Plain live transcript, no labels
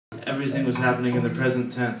everything was happening in the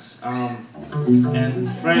present tense. And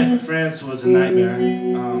France was a nightmare.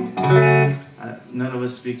 None of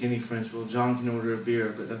us speak any French. Well, John can order a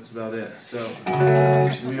beer, but that's about it. So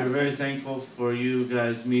we are very thankful for you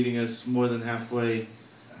guys meeting us more than halfway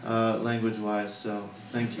language-wise, so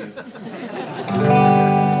thank you.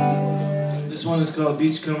 This one is called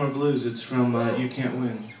Beachcomber Blues. It's from You Can't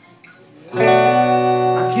Win.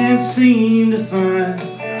 I can't seem to find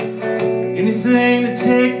anything to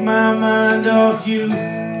take my mind off you.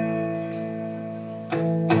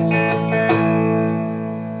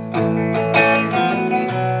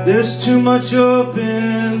 There's too much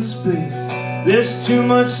open space, there's too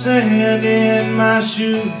much sand in my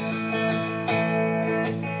shoes.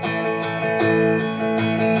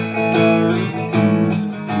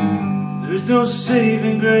 There's no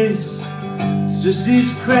saving grace, it's just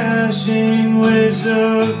these crashing waves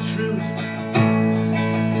of truth.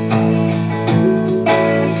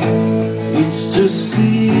 It's just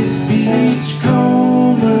these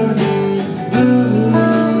beachcomber blues.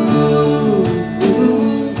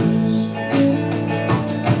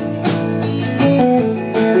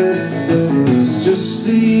 It's just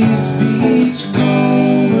these beachcomber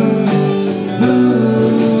blues.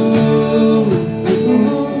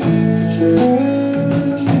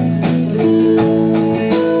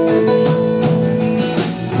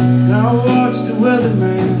 Now watch the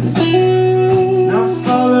weatherman, now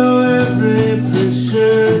follow every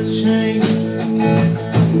pressure change.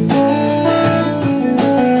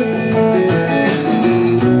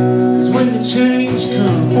 Cause when the change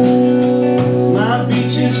comes, my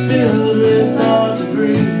beach is filled with all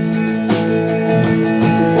debris.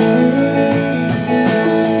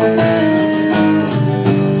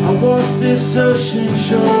 I walk this ocean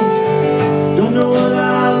shore, don't know what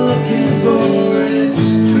I'm looking for, it's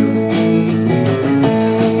true.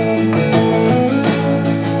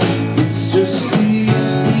 It's just these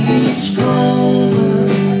beachcomber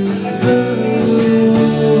blues.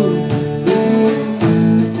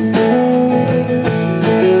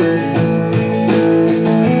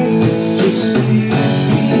 It's just these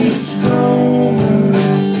beachcomber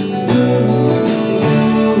blues.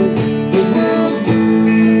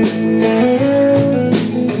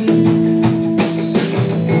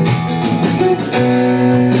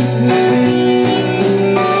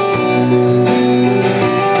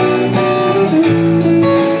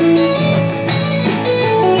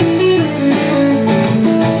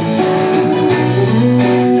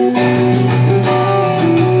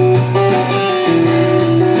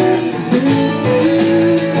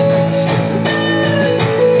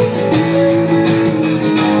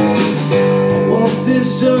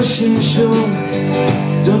 This ocean shore,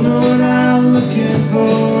 don't know what I'm looking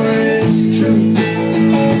for, it's true.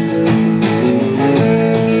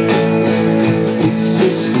 It's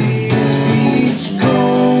just these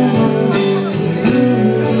beachcomber blues.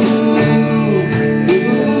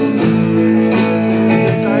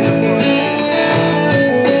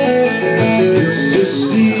 It's just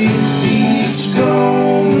these beachcomber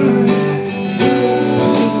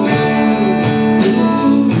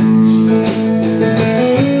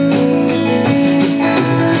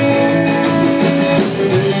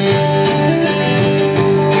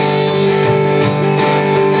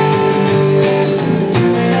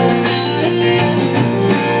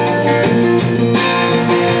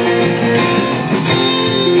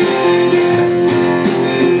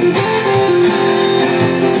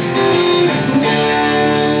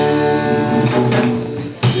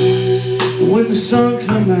when the sun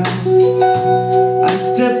come out, I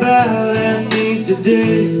step out and meet the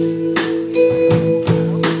day.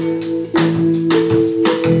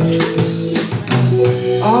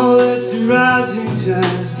 All at the rising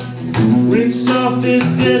tide, rain soft as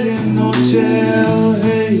dead in no jail,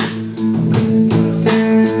 hey.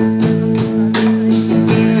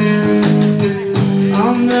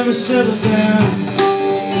 I'll never settle down,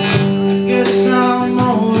 guess I'm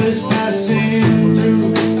always passing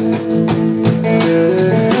through.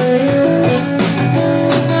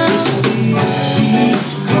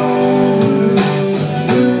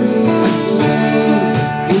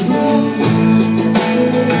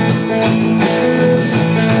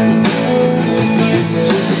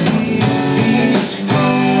 Beach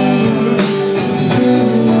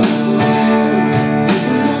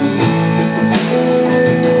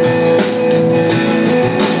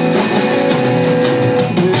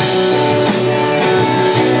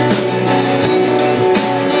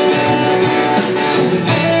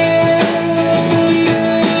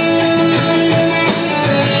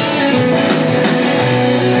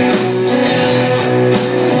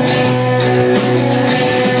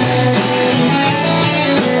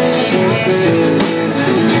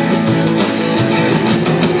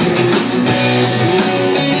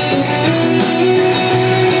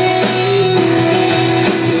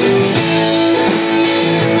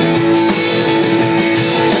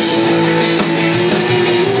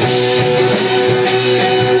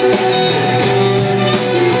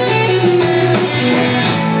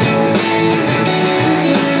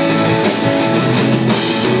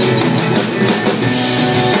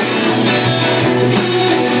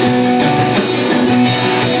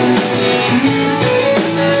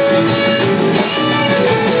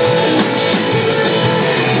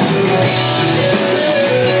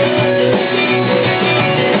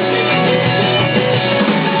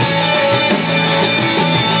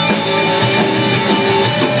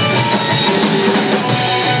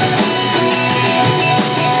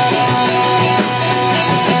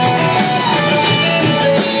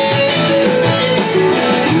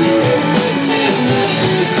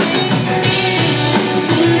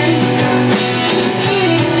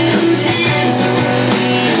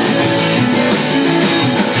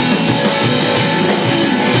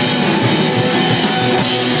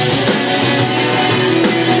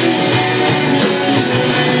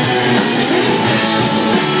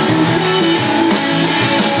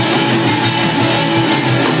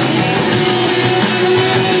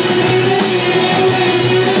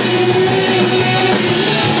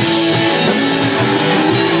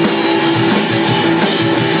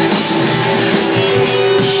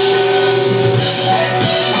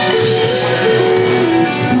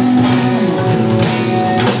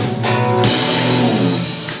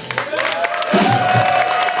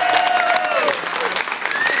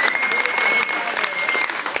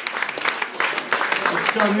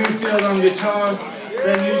Sean Newfield on guitar,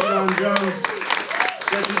 Ben Nugent on drums,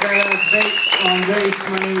 Jesse Badass Bates on bass.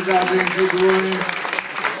 My name is Adrian Figueroa.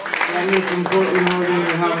 I'm here from Portland, Oregon.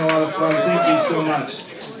 We're having a lot of fun. Thank you so much.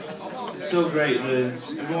 It's so great.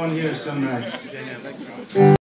 Everyone here is so nice.